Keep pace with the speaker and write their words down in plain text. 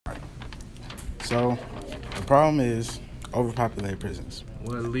So the problem is overpopulated prisons.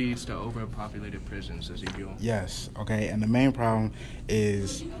 What leads to overpopulated prisons, Ezekiel? Yes, okay, and the main problem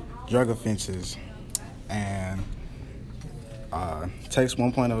is drug offenses. And Text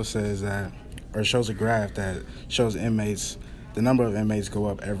 1.0 says that, or shows a graph that shows the number of inmates go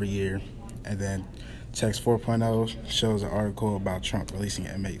up every year. And then Text 4.0 shows an article about Trump releasing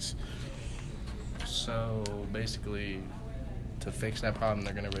inmates. So basically, to fix that problem,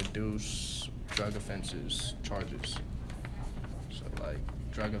 they're going to reduce drug offenses charges. So, like,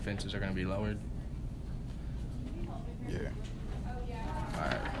 drug offenses are going to be lowered. Yeah. All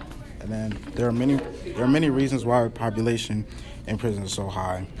right. And then there are many reasons why the population in prison is so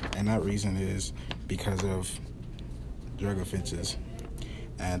high, and that reason is because of drug offenses.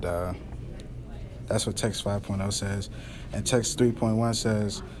 And that's what Text 5.0 says. And Text 3.1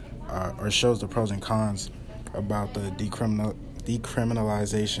 says, or shows the pros and cons about the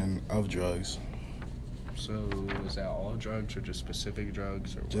decriminalization of drugs. So is that all drugs or just specific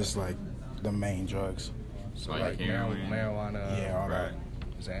drugs? Or just what? like the main drugs. So like heroin, marijuana. Yeah, all that.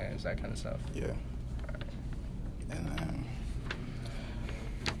 Is that kind of stuff? Yeah. And then,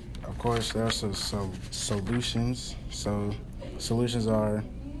 of course, there are some solutions. So solutions are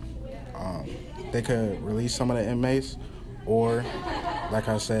they could release some of the inmates, or, like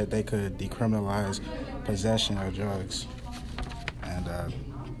I said, they could decriminalize possession of drugs. And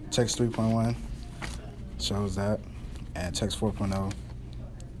Text 3.1 shows that, and Text 4.0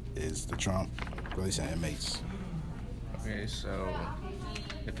 is the Trump releasing inmates. Okay, so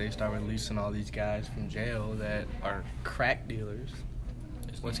if they start releasing all these guys from jail that are crack dealers,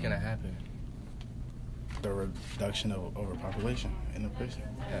 what's going to happen? The reduction of overpopulation in the prison.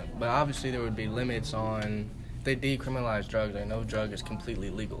 Yeah, but obviously there would be limits on, if they decriminalize drugs, I know drug is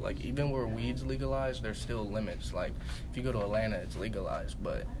completely legal. Like, even where weed's legalized, there's still limits. Like, if you go to Atlanta, it's legalized,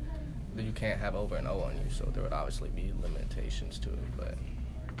 but you can't have over and O on you, so there would obviously be limitations to it, but...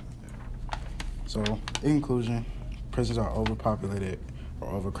 So, in conclusion, prisons are overpopulated or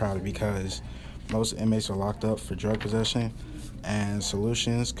overcrowded because most inmates are locked up for drug possession, and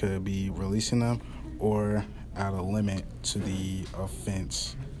solutions could be releasing them or add a limit to the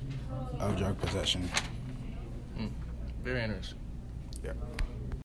offense of drug possession. Very interesting. Yeah.